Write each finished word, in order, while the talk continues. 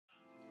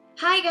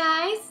Hi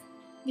guys,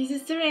 this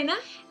is Serena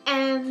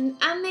and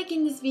I'm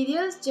making these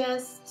videos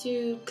just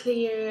to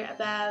clear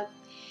about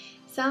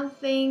some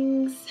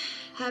things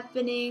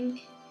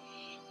happening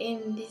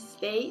in these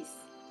days.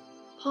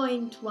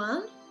 Point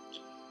 1.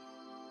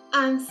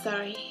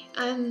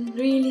 I'm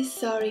really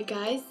sorry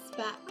guys,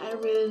 but I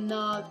will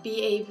not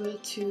be able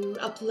to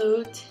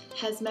upload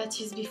as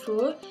much as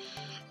before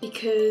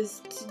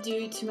because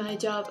due to my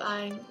job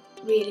I'm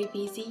really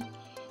busy,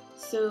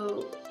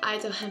 so I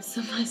don't have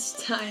so much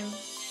time.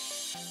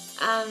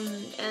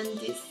 And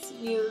this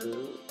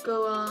will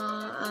go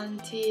on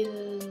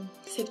until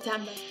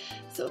September,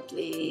 so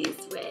please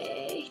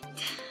wait.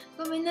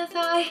 ごめんな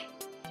さい.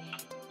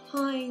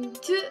 Point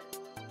 2.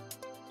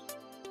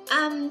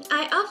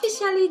 I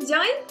officially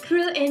joined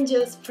Cruel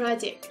Angels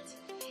project.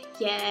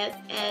 Yes,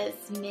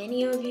 as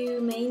many of you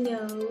may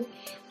know,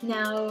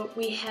 now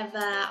we have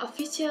an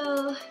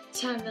official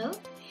channel,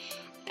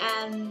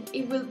 and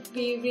it would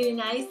be really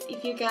nice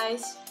if you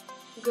guys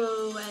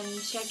go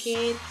and check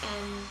it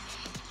and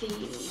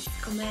please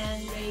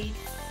comment, rate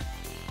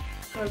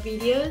our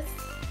videos.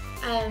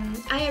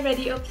 I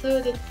already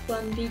uploaded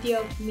one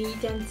video of me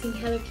dancing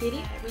Hello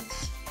Kitty,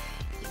 which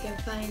you can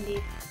find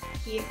it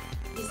here,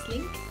 this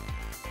link.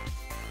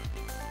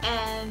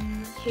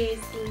 And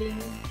here's the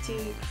link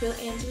to Cruel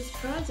Angels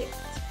project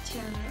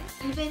channel.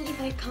 Even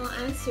if I can't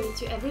answer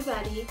to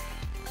everybody,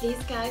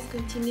 please guys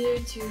continue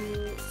to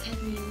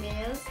send me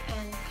emails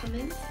and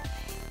comments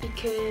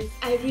because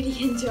I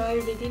really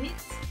enjoy reading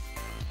it.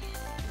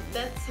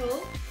 That's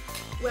all.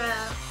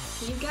 Well,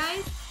 see you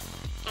guys,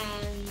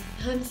 and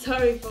I'm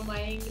sorry for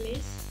my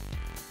English.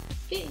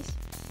 Finish.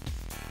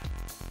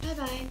 Bye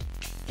bye.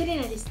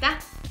 Serena でした。はい。